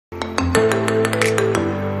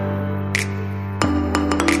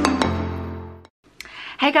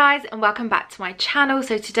Hey guys, and welcome back to my channel.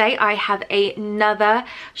 So today I have another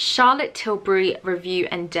Charlotte Tilbury review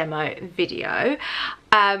and demo video.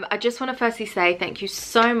 I just want to firstly say thank you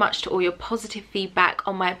so much to all your positive feedback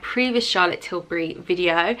on my previous Charlotte Tilbury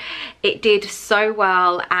video. It did so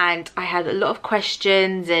well and I had a lot of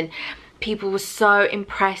questions and people were so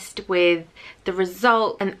impressed with the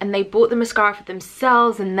result and they bought the mascara for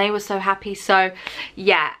themselves and they were so happy. So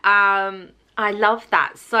yeah, I love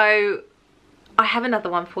that. So I have another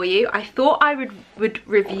one for you. I thought I would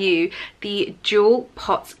review the Jewel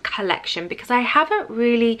Pots collection because I haven't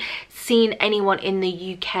really seen anyone in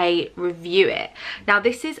the UK review it. Now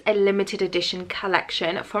this is a limited edition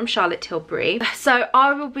collection from Charlotte Tilbury. So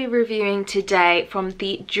I will be reviewing today from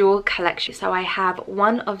the Jewel collection. So I have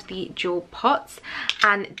one of the Jewel Pots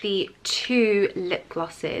and the two lip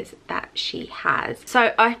glosses that she has.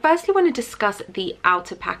 So I firstly want to discuss the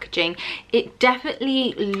outer packaging. It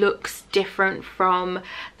definitely looks different from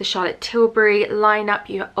the Charlotte Tilbury lineup.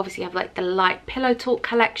 You obviously have like the light pillow talk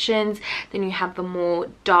collections, then you have the more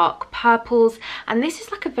dark purples, and this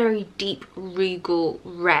is like a very deep regal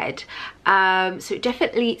red. So it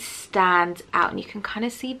definitely stands out and you can kind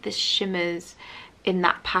of see the shimmers in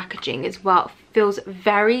that packaging as well. It feels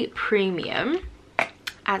very premium,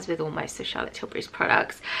 as with almost the Charlotte Tilbury's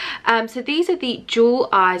products. So these are the Jewel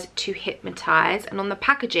Eyes to Hypnotize, and on the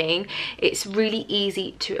packaging it's really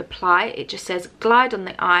easy to apply. It just says glide on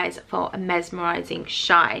the eyes for a mesmerizing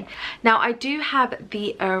shine. Now I do have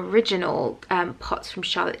the original pots from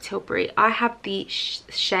Charlotte Tilbury. I have the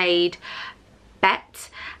shade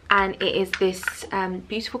Bet, and it is this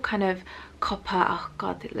beautiful kind of copper. Oh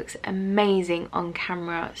god, it looks amazing on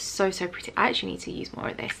camera. So pretty. I actually need to use more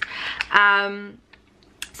of this.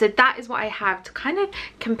 So that is what I have to kind of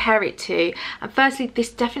compare it to. And firstly, this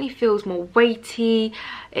definitely feels more weighty.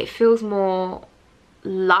 It feels more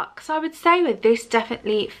luxe, I would say, but this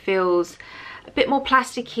definitely feels a bit more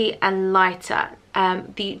plasticky and lighter.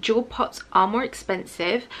 The Jewel Pots are more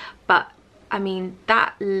expensive, but I mean,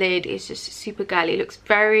 that lid is just super girly. It looks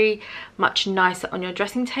very much nicer on your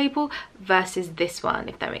dressing table versus this one,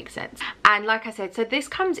 if that makes sense. And like I said, so this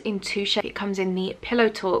comes in two shades. It comes in the Pillow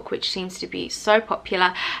Talk, which seems to be so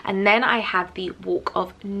popular. And then I have the Walk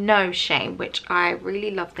of No Shame, which I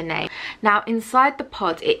really love the name. Now, inside the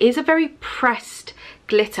pod, it is a very pressed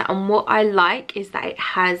glitter. And what I like is that it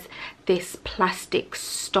has this plastic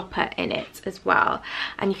stopper in it as well.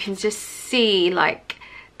 And you can just see like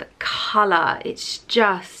the color, it's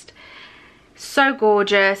just so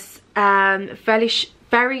gorgeous.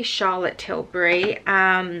 Very Charlotte Tilbury.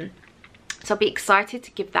 So I'll be excited to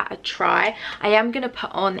give that a try. I am going to put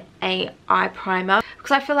on a eye primer because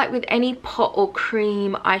I feel like with any pot or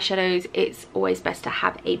cream eyeshadows it's always best to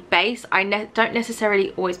have a base. I don't necessarily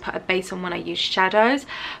always put a base on when I use shadows,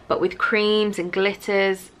 but with creams and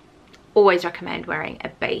glitters always recommend wearing a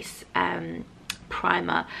base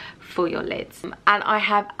primer for your lids. And I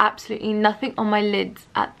have absolutely nothing on my lids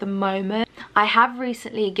at the moment. I have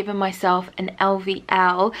recently given myself an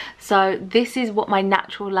LVL, so this is what my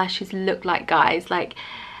natural lashes look like, guys. Like,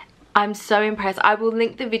 I'm so impressed. I will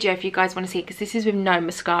link the video if you guys want to see it, because this is with no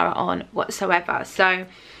mascara on whatsoever, so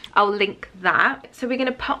I'll link that. So we're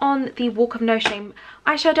going to put on the Walk of No Shame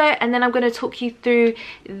eyeshadow, and then I'm going to talk you through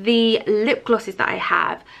the lip glosses that I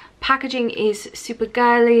have. Packaging is super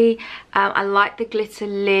girly. I like the glitter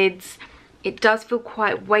lids. It does feel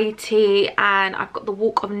quite weighty, and I've got the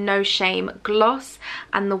Walk of No Shame gloss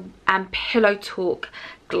and the Pillow Talk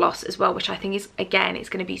gloss as well, which I think is, again, it's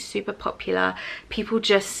going to be super popular. People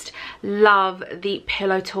just love the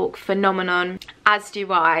Pillow Talk phenomenon, as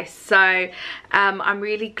do I. So I'm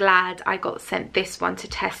really glad I got sent this one to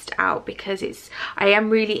test out, because I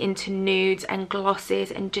am really into nudes and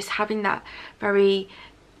glosses and just having that very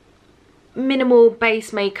minimal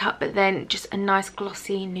base makeup but then just a nice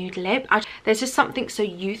glossy nude lip. There's just something so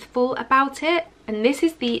youthful about it. And this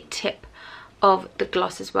is the tip of the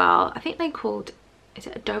gloss as well. I think they called, is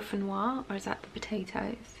it a dauphinoise or is that the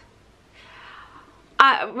potatoes?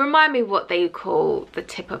 Remind me what they call the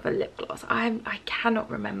tip of a lip gloss. I cannot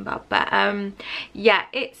remember, but yeah,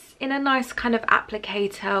 it's in a nice kind of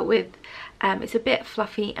applicator with it's a bit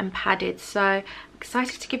fluffy and padded, so I'm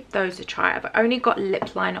excited to give those a try. I've only got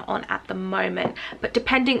lip liner on at the moment, but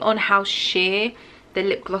depending on how sheer the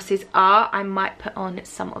lip glosses are, I might put on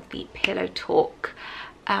some of the Pillow Talk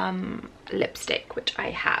lipstick, which I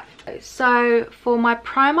have. So for my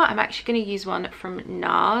primer, I'm actually going to use one from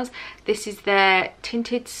NARS. This is their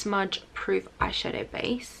Tinted Smudge Proof Eyeshadow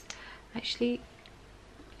Base. Actually,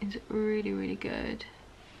 it's really good.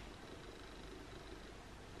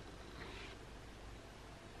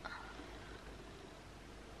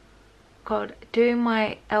 God, doing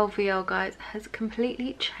my LVL, guys, has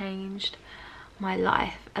completely changed my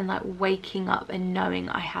life. And like waking up and knowing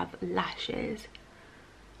I have lashes.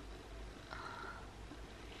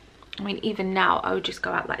 I mean, even now I would just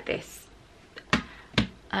go out like this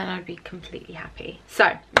and I'd be completely happy.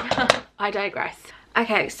 So I digress.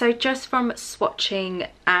 Okay, so just from swatching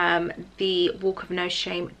the Walk of No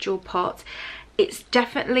Shame Jewel Pot, it's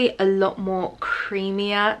definitely a lot more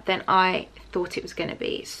creamier than I thought it was going to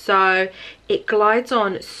be. So it glides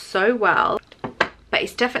on so well, but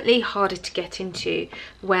it's definitely harder to get into,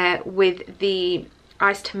 where with the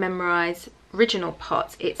Eyes to Memorize original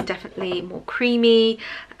pots, it's definitely more creamy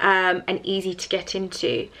and easy to get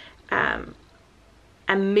into, and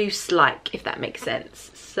mousse-like, if that makes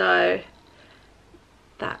sense. So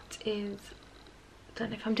that is, I don't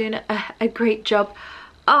know if I'm doing a great job.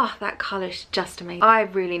 Oh, that colour is just amazing. I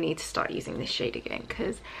really need to start using this shade again,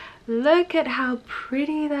 because look at how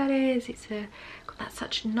pretty that is. It's got that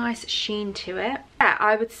such nice sheen to it. Yeah,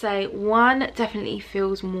 I would say one definitely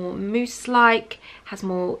feels more mousse-like, has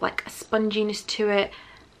more like a sponginess to it,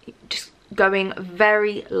 just going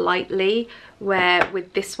very lightly, where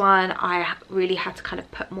with this one I really had to kind of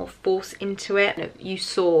put more force into it. You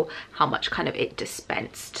saw how much kind of it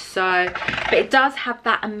dispensed. So, but it does have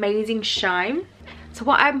that amazing shine. So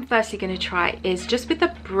what I'm firstly going to try is just with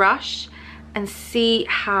a brush and see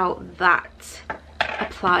how that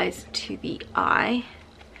applies to the eye.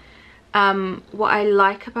 What I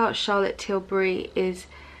like about Charlotte Tilbury is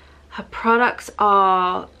her products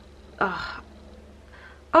are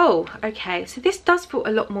oh, okay, so this does feel a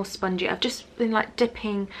lot more spongy. I've just been like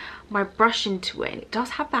dipping my brush into it and it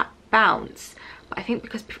does have that bounce, but I think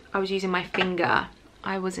because I was using my finger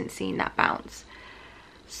I wasn't seeing that bounce.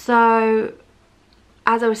 So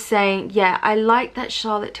as I was saying, yeah, I like that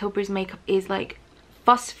Charlotte Tilbury's makeup is like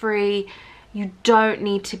fuss free. You don't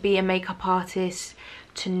need to be a makeup artist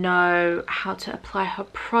to know how to apply her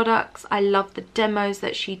products. I love the demos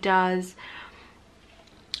that she does.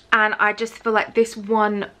 And I just feel like this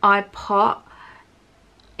one eye pot,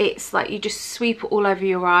 it's like you just sweep it all over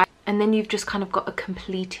your eye and then you've just kind of got a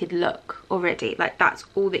completed look already. Like that's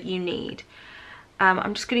all that you need.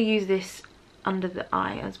 I'm just going to use this under the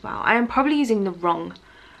eye as well. I am probably using the wrong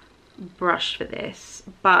brush for this,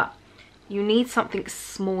 but you need something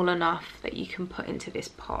small enough that you can put into this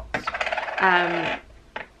pot,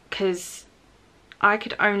 because I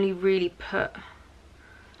could only really put,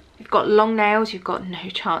 if you've got long nails you've got no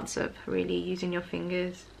chance of really using your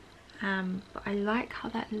fingers, but I like how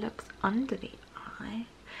that looks under the eye.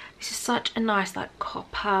 This is such a nice like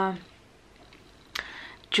copper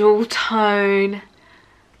jewel tone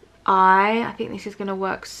eye. I think this is going to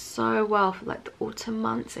work so well for like the autumn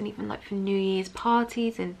months and even like for New Year's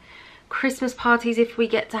parties and Christmas parties if we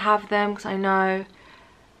get to have them, because I know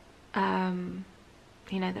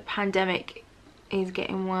you know, the pandemic is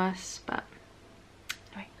getting worse. But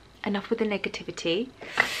anyway, enough with the negativity.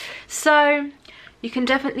 So you can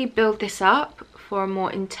definitely build this up for a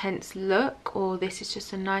more intense look, or this is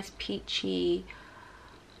just a nice peachy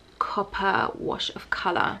copper wash of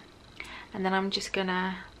colour. And then I'm just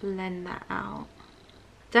gonna blend that out.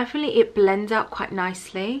 Definitely it blends out quite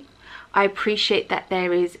nicely. I appreciate that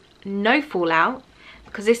there is no fallout,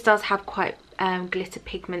 because this does have quite glitter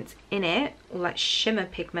pigments in it, or like shimmer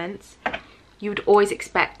pigments. You would always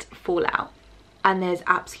expect fallout, and there's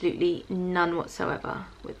absolutely none whatsoever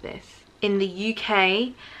with this. In the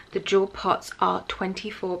UK, the jewel pots are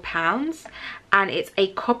 £24 and it's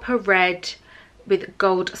a copper red with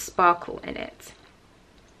gold sparkle in it.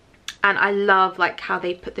 And I love like how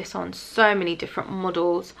they put this on so many different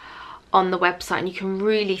models on the website, and you can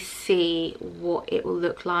really see what it will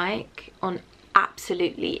look like on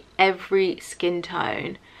absolutely every skin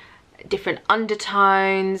tone, different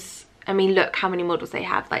undertones. I mean, look how many models they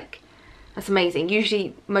have. Like, that's amazing.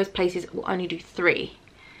 Usually most places will only do 3,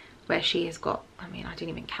 where she has got, I mean, I didn't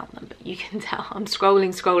even count them, but you can tell I'm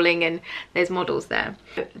scrolling and there's models there.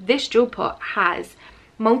 This jewel pot has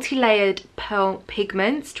multi-layered pearl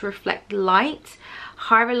pigments to reflect light,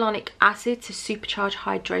 hyaluronic acid to supercharge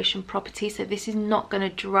hydration properties, so this is not going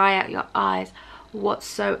to dry out your eyes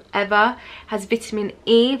whatsoever. Has vitamin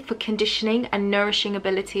E for conditioning and nourishing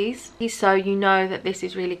abilities, so you know that this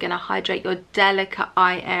is really going to hydrate your delicate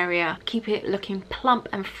eye area, keep it looking plump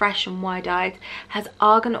and fresh and wide-eyed. Has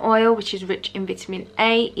argan oil, which is rich in vitamin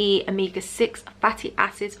A, E, omega-6 fatty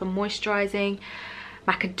acids for moisturizing,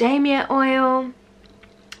 macadamia oil,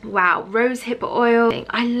 wow, rose hip oil.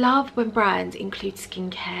 I love when brands include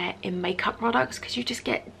skincare in makeup products, because you just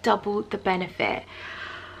get double the benefit.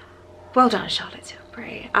 Well done, Charlotte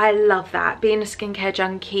Tilbury. I love that. Being a skincare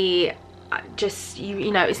junkie, just,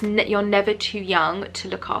 you know, you're never too young to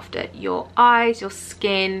look after your eyes, your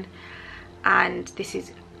skin, and this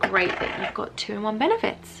is great that you've got 2-in-1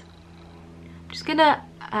 benefits. I'm just gonna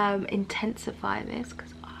intensify this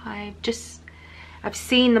because I've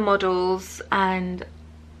seen the models and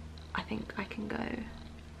I think I can go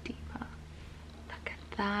deeper. Look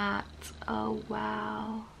at that. Oh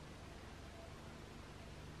wow,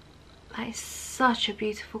 that is such a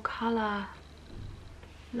beautiful colour.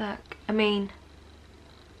 Look, I mean,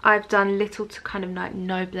 I've done little to kind of like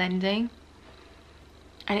no blending,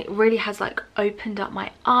 and it really has like opened up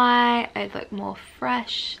my eye. It's like more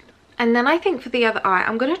fresh. And then I think for the other eye,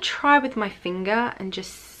 I'm going to try with my finger and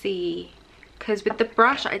just see, because with the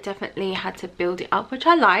brush I definitely had to build it up, which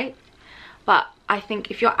I like. But I think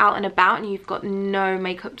if you're out and about and you've got no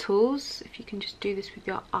makeup tools, if you can just do this with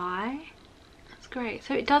your eye, that's great.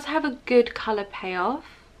 So it does have a good colour payoff.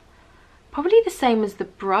 Probably the same as the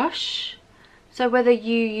brush. So whether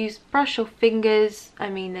you use brush or fingers, I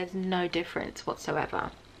mean, there's no difference whatsoever.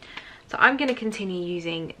 So I'm going to continue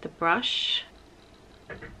using the brush.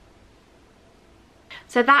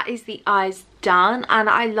 So that is the eyes done, and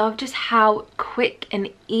I love just how quick and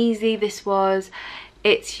easy this was.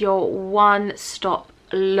 It's your one-stop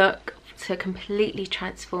look to completely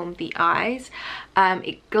transform the eyes.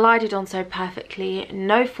 It glided on so perfectly,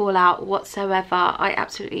 no fallout whatsoever. I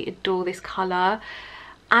absolutely adore this colour,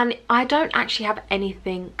 and I don't actually have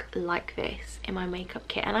anything like this in my makeup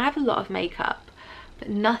kit, and I have a lot of makeup, but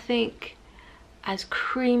nothing as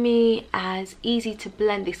creamy, as easy to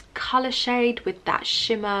blend this colour shade with that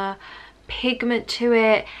shimmer pigment to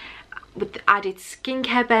it, with the added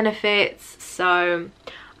skincare benefits. So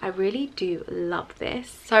I really do love this.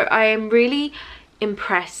 So I am really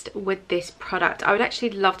impressed with this product. I would actually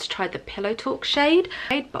love to try the Pillow Talk shade,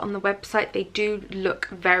 but on the website they do look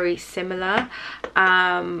very similar.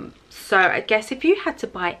 So I guess if you had to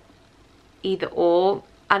buy either or,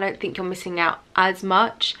 I don't think you're missing out as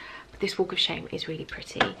much. But this Walk of Shame is really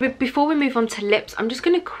pretty. But before we move on to lips, I'm just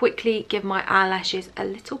going to quickly give my eyelashes a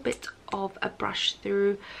little bit of a brush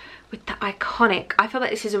through with the Iconic. I feel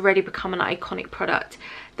like this has already become an iconic product.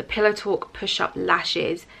 The Pillow Talk push-up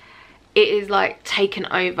lashes, it is like taken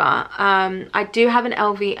over. I do have an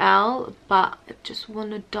LVL, but I just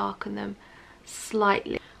want to darken them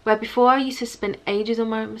slightly. Where before I used to spend ages on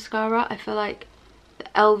my mascara, I feel like the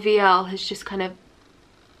LVL has just kind of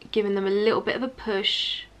given them a little bit of a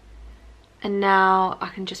push, and now I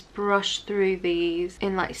can just brush through these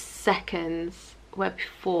in like seconds, where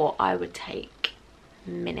before I would take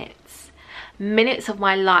minutes of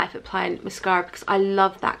my life applying mascara, because I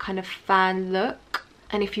love that kind of fan look.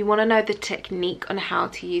 And if you want to know the technique on how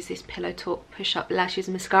to use this Pillow Talk push-up lashes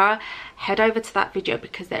mascara, head over to that video,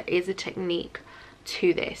 because there is a technique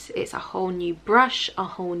to this. It's a whole new brush, a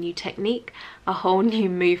whole new technique, a whole new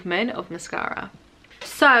movement of mascara.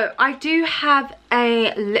 So I do have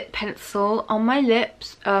a lip pencil on my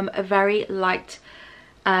lips, a very light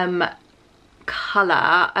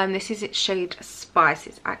colour. This is its shade Spice.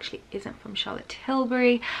 It actually isn't from Charlotte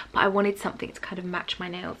Tilbury, but I wanted something to kind of match my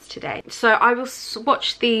nails today. So I will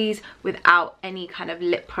swatch these without any kind of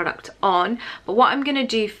lip product on, but what I'm going to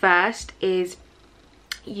do first is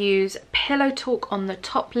use Pillow Talk on the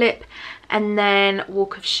top lip and then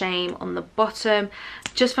Walk of Shame on the bottom.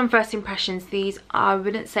 Just from first impressions, these I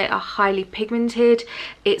wouldn't say are highly pigmented.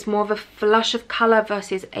 It's more of a flush of colour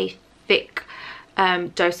versus a thick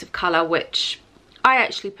dose of colour, which I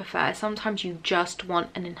actually prefer. Sometimes you just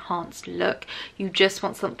want an enhanced look. You just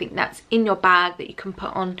want something that's in your bag that you can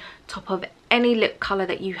put on top of any lip colour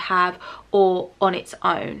that you have, or on its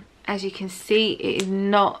own. As you can see, it is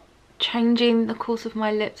not changing the course of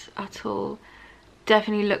my lips at all.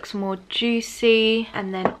 Definitely looks more juicy.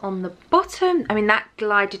 And then on the bottom, I mean, that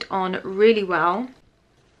glided on really well.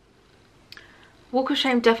 Walk of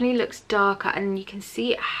Shame definitely looks darker, and you can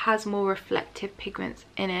see it has more reflective pigments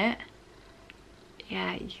in it.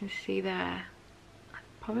 Yeah, you can see there. I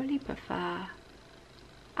probably prefer,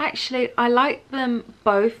 actually I like them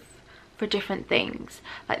both for different things.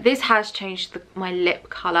 Like this has changed my lip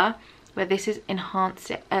colour, where this has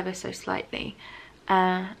enhanced it ever so slightly.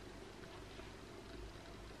 There's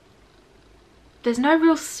no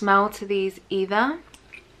real smell to these either.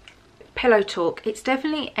 Pillow Talk, it's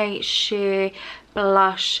definitely a sheer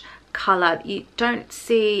blush colour. You don't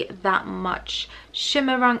see that much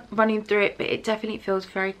shimmer running through it, but it definitely feels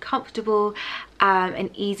very comfortable and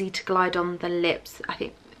easy to glide on the lips. I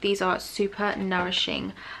think these are super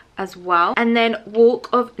nourishing as well. And then Walk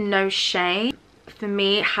of No Shame, for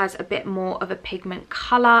me, has a bit more of a pigment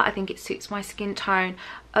colour. I think it suits my skin tone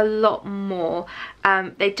a lot more.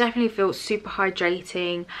 They definitely feel super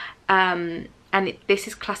hydrating. this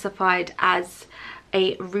is classified as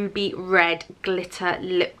a ruby red glitter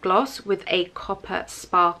lip gloss with a copper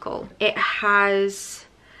sparkle. It has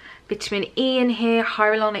vitamin E in here,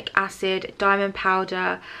 hyaluronic acid, diamond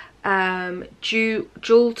powder,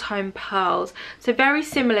 jewel tone pearls, so very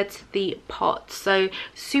similar to the pot. So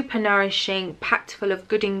super nourishing, packed full of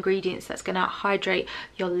good ingredients that's going to hydrate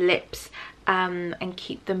your lips and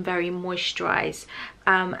keep them very moisturized,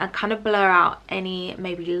 and kind of blur out any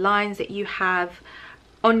maybe lines that you have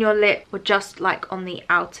on your lip or just like on the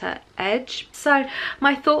outer edge. So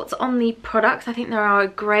my thoughts on the products: I think they are a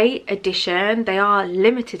great addition. They are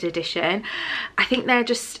limited edition. I think they're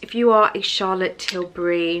just, if you are a Charlotte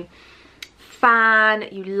Tilbury fan,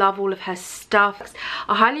 you love all of her stuff,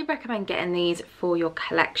 I highly recommend getting these for your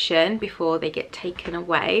collection before they get taken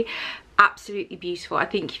away. Absolutely beautiful. I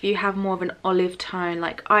think if you have more of an olive tone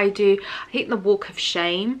like I do, I think the Walk of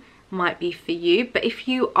Shame might be for you. But if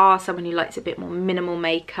you are someone who likes a bit more minimal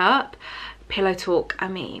makeup, Pillow Talk, I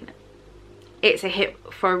mean, it's a hit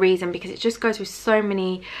for a reason, because it just goes with so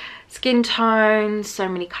many skin tones, so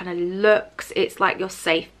many kind of looks. It's like your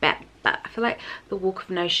safe bet. But I feel like the Walk of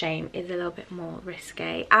No Shame is a little bit more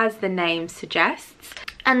risque, as the name suggests.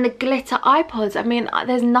 And the glitter iPods, I mean,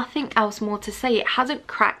 there's nothing else more to say. It hasn't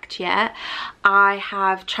cracked yet. I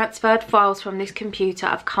have transferred files from this computer,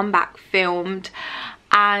 I've come back, filmed,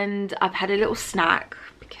 and I've had a little snack,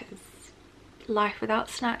 because life without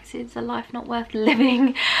snacks is a life not worth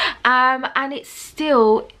living. And it's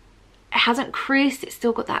still, it hasn't creased, it's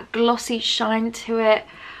still got that glossy shine to it.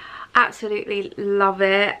 Absolutely love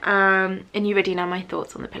it. And you already know my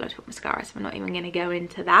thoughts on the Pillow Talk mascara, so I'm not even going to go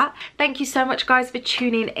into that. Thank you so much guys for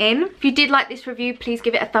tuning in. If you did like this review, please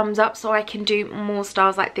give it a thumbs up so I can do more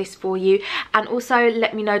styles like this for you. And also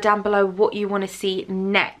let me know down below what you want to see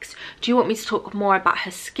next. Do you want me to talk more about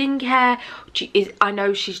her skincare? I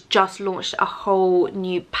know she's just launched a whole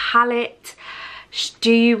new palette.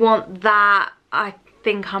 Do you want that? I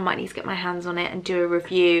think I might need to get my hands on it and do a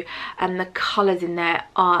review, and the colours in there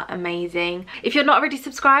are amazing. If you're not already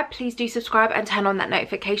subscribed, please do subscribe and turn on that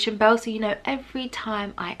notification bell so you know every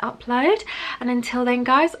time I upload. And until then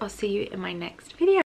guys, I'll see you in my next video.